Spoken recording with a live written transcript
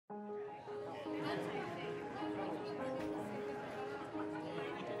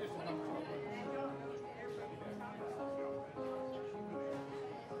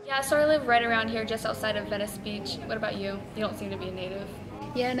Yeah, so I live right around here just outside of Venice Beach. What about you? You don't seem to be a native.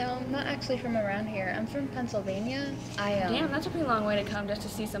 Yeah, no, I'm not actually from around here. I'm from Pennsylvania. Damn, that's a pretty long way to come just to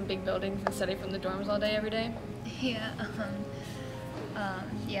see some big buildings and study from the dorms all day every day. Yeah,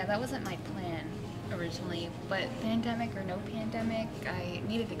 yeah, that wasn't my plan originally, but pandemic or no pandemic, I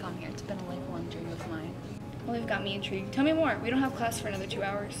needed to come here. It's been a lifelong dream of mine. Well, you've got me intrigued. Tell me more. We don't have class for another 2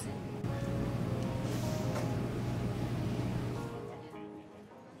 hours.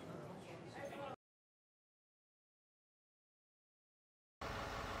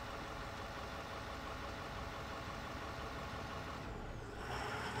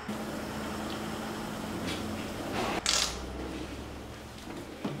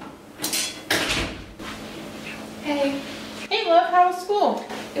 Hey. Hey love, how was school?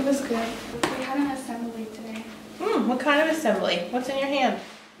 It was good. We had an assembly today. What kind of assembly? What's in your hand?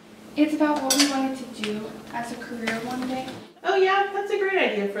 It's about what we wanted to do as a career one day. Oh yeah, that's a great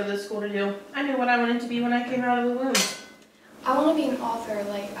idea for the school to do. I knew what I wanted to be when I came out of the womb. I want to be an author,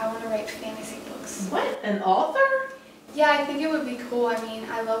 like I want to write fantasy books. What? An author? Yeah, I think it would be cool. I mean,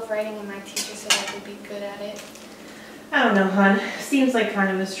 I love writing and my teacher said I would be good at it. I don't know, hon. Seems like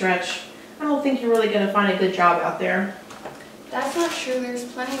kind of a stretch. I don't think you're really going to find a good job out there. That's not true. There's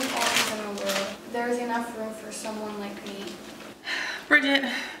plenty of authors in the world. There's enough room for someone like me. Bridget,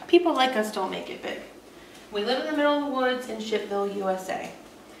 people like us don't make it big. We live in the middle of the woods in Shipville, USA.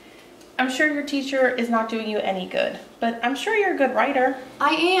 I'm sure your teacher is not doing you any good, but I'm sure you're a good writer.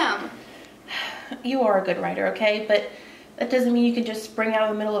 I am. You are a good writer, okay? But that doesn't mean you can just spring out of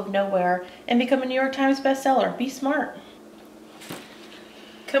the middle of nowhere and become a New York Times bestseller. Be smart.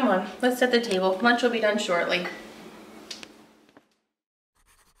 Come on, let's set the table. Lunch will be done shortly.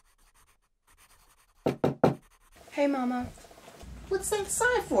 Hey, Mama. What's that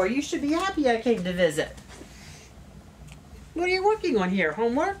sign for? You should be happy I came to visit. What are you working on here?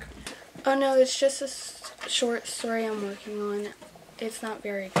 Homework? Oh, no, it's just a short story I'm working on. It's not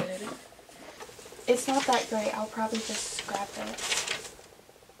very good. It's not that great. I'll probably just scrap it.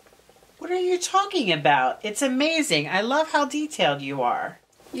 What are you talking about? It's amazing. I love how detailed you are.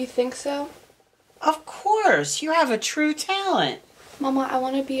 You think so? Of course. You have a true talent. Mama, I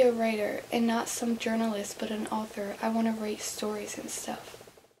want to be a writer, and not some journalist, but an author. I want to write stories and stuff.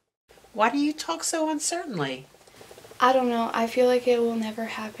 Why do you talk so uncertainly? I don't know. I feel like it will never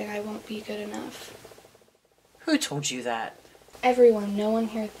happen. I won't be good enough. Who told you that? Everyone. No one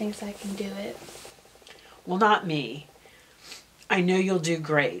here thinks I can do it. Well, not me. I know you'll do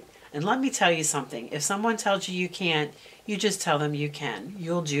great. And let me tell you something. If someone tells you you can't, you just tell them you can.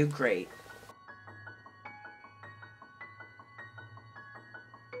 You'll do great.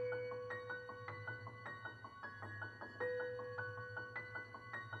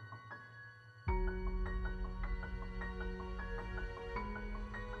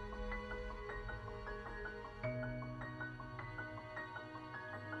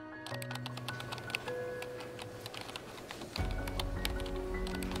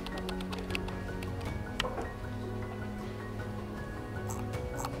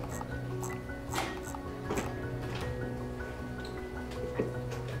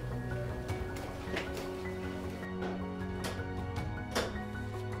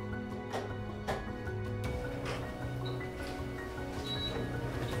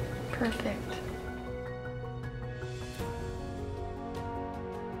 Perfect.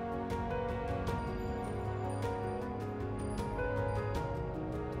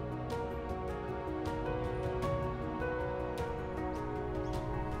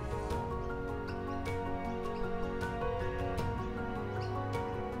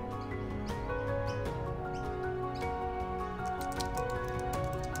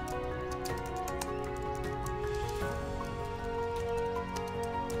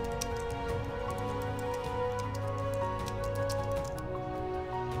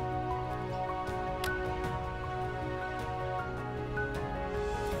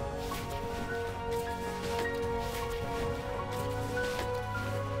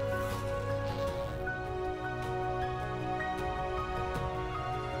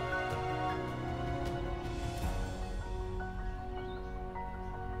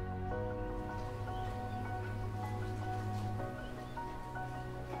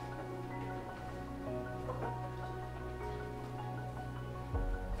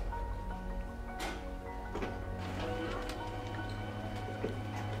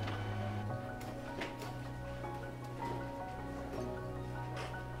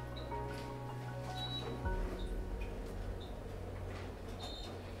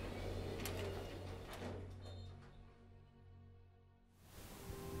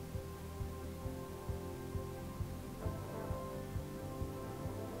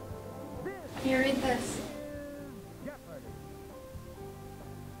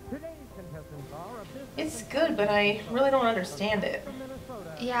 It's good, but I really don't understand it.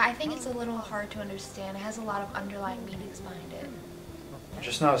 Yeah, I think it's a little hard to understand. It has a lot of underlying meanings behind it. I'm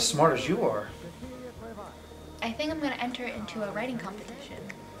just not as smart as you are. I think I'm going to enter it into a writing competition.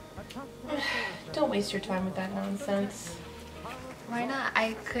 Don't waste your time with that nonsense. Why not?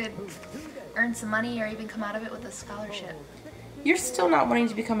 I could earn some money or even come out of it with a scholarship. You're still not wanting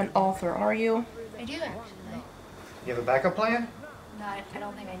to become an author, are you? I do, actually. You have a backup plan? No, I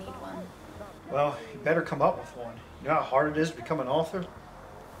don't think I need one. Well, you better come up with one. You know how hard it is to become an author?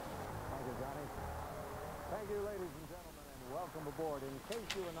 Thank you, ladies and gentlemen, and welcome aboard. In case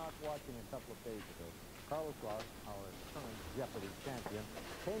you were not watching a couple of days ago, Carlos Ross, our current Jeopardy champion,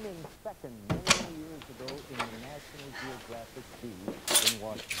 came in second many years ago in the National Geographic feed in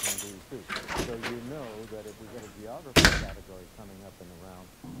Washington, D.C. So you know that if we get a geography category coming up in the round,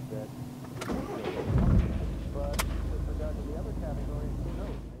 that but with regard to the other categories, who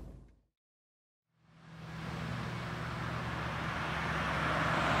knows?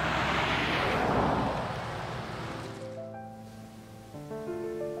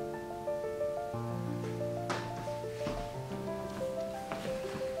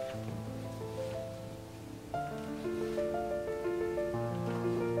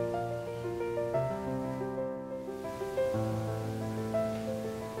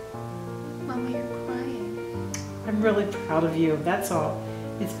 Mama, you're crying. I'm really proud of you. That's all.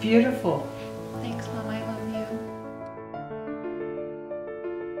 It's beautiful. Thanks, Mom. I love you.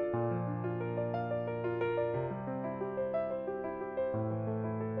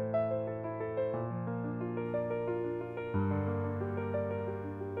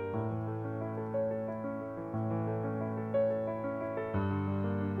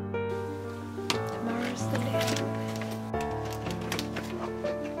 Tomorrow's the day.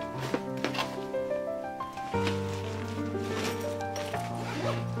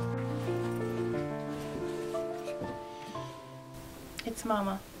 It's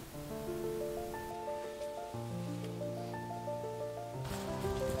Mama.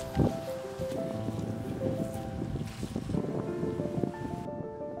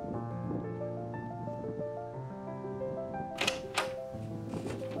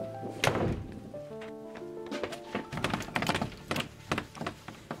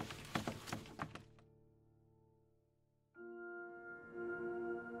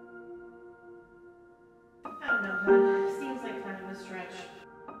 I don't know, hon. Seems like kind of a stretch.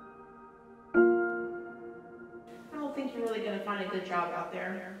 I don't think you're really going to find a good job out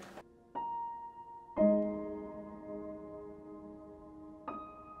there.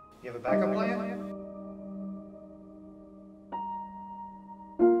 You have a backup plan?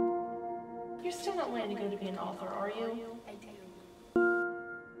 You're still not wanting to go to be an author, are you? I do.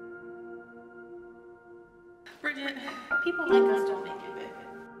 Bridget, people like us don't make it big.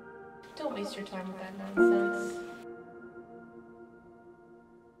 Don't waste your time with that nonsense.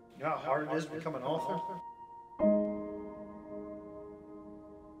 You know how hard it is to become an author?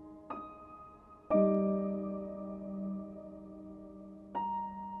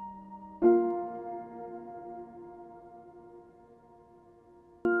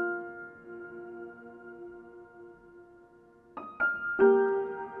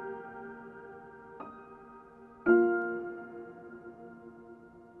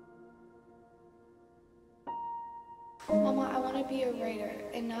 Mama, I want to be a writer,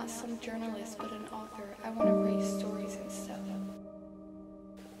 and not some journalist, but an author. I want to write stories and stuff.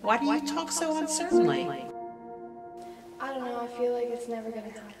 Why do you talk so uncertainly? I don't know, I feel like it's never going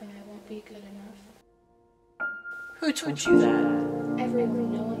to happen. I won't be good enough. Who told you that?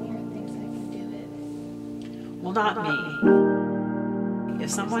 Everyone, no one here thinks I can do it. Well, not me. If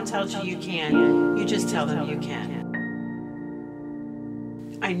someone tells you you can, you just tell them you can.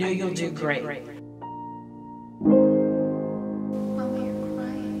 I know you'll do great. Mama, you're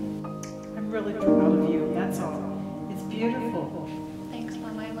crying. I'm really proud of you. That's all. It's beautiful. Thanks,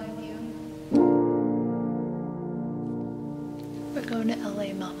 Mom. I love you. We're going to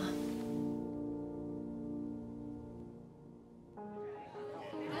LA, Mama.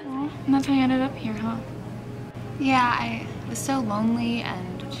 And that's how you ended up here, huh? Yeah, I was so lonely,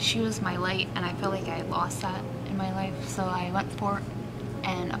 and she was my light, and I felt like I lost that in my life. So I went for it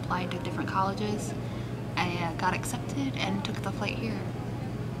and applied to different colleges. I got accepted and took the flight here.